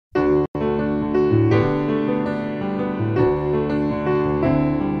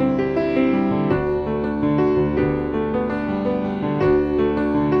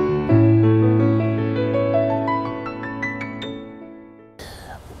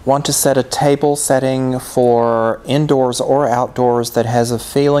want to set a table setting for indoors or outdoors that has a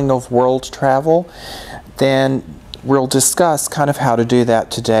feeling of world travel, then we'll discuss kind of how to do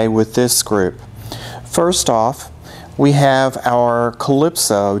that today with this group. First off, we have our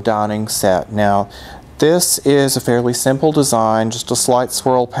Calypso dining set. Now, this is a fairly simple design, just a slight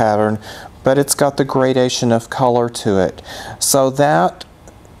swirl pattern, but it's got the gradation of color to it. So that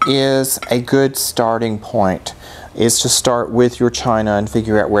is a good starting point, is to start with your china and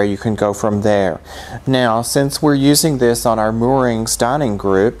figure out where you can go from there. Now, since we're using this on our moorings dining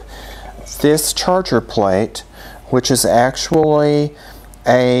group, this charger plate, which is actually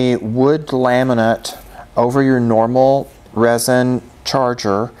a wood laminate over your normal resin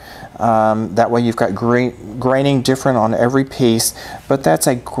charger, that way you've got graining different on every piece, but that's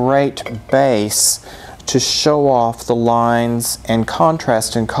a great base to show off the lines and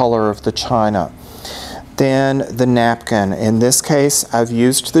contrast in color of the china. Then the napkin. In this case, I've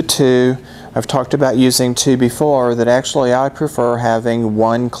used the two. I've talked about using two before, that actually I prefer having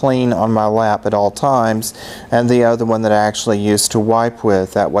one clean on my lap at all times and the other one that I actually use to wipe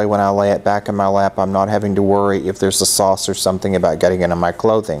with. That way when I lay it back in my lap, I'm not having to worry if there's a sauce or something about getting into my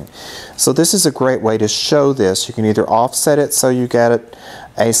clothing. So this is a great way to show this. You can either offset it so you get it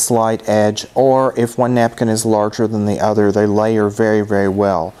a slight edge, or if one napkin is larger than the other, they layer very, very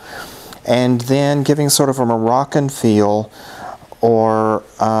well. And then giving sort of a Moroccan feel or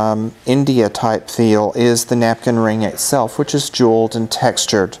India type feel is the napkin ring itself, which is jeweled and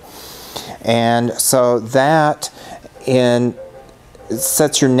textured. And so that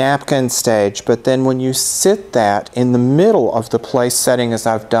sets your napkin stage, but then when you sit that in the middle of the place setting, as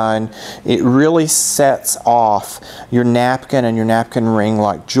I've done, it really sets off your napkin and your napkin ring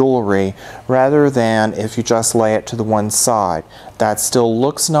like jewelry, rather than if you just lay it to the one side. That still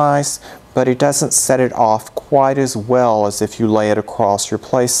looks nice, but it doesn't set it off quite as well as if you lay it across your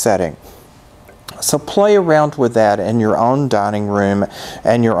place setting. So play around with that in your own dining room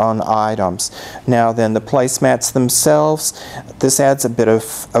and your own items. Now then, the placemats themselves, this adds a bit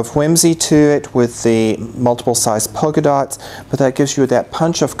of whimsy to it with the multiple size polka dots, but that gives you that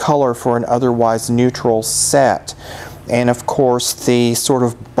punch of color for an otherwise neutral set. And of course the sort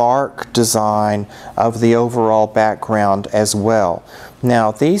of bark design of the overall background as well.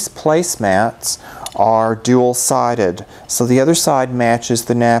 Now these placemats are dual-sided, so the other side matches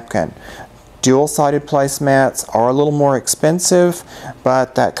the napkin. Dual-sided placemats are a little more expensive,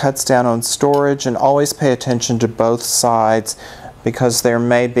 but that cuts down on storage, and always pay attention to both sides because there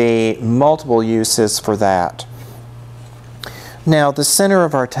may be multiple uses for that. Now the center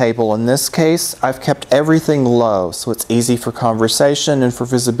of our table, in this case, I've kept everything low so it's easy for conversation and for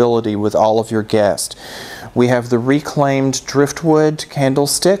visibility with all of your guests. We have the reclaimed driftwood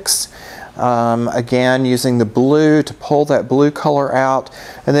candlesticks, again using the blue to pull that blue color out,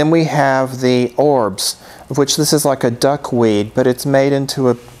 and then we have the orbs, of which this is like a duckweed, but it's made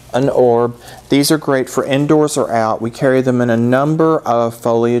into an orb. These are great for indoors or out. We carry them in a number of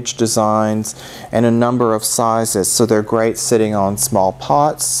foliage designs and a number of sizes, so they're great sitting on small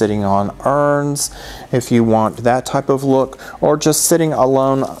pots, sitting on urns if you want that type of look, or just sitting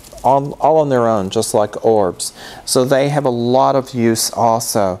alone all on their own, just like orbs. So they have a lot of use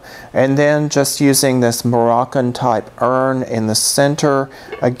also. And then just using this Moroccan type urn in the center,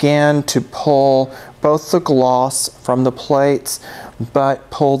 again to pull both the gloss from the plates, but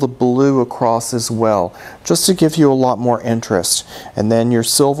pull the blue across as well, just to give you a lot more interest. And then your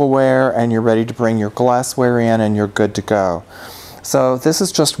silverware, and you're ready to bring your glassware in, and you're good to go. So this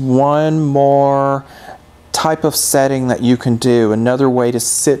is just one more type of setting that you can do, another way to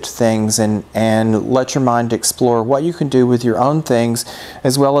sit things and let your mind explore what you can do with your own things,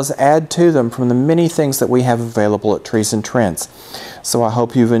 as well as add to them from the many things that we have available at Trees and Trends. So I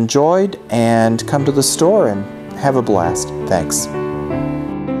hope you've enjoyed, and come to the store and have a blast. Thanks.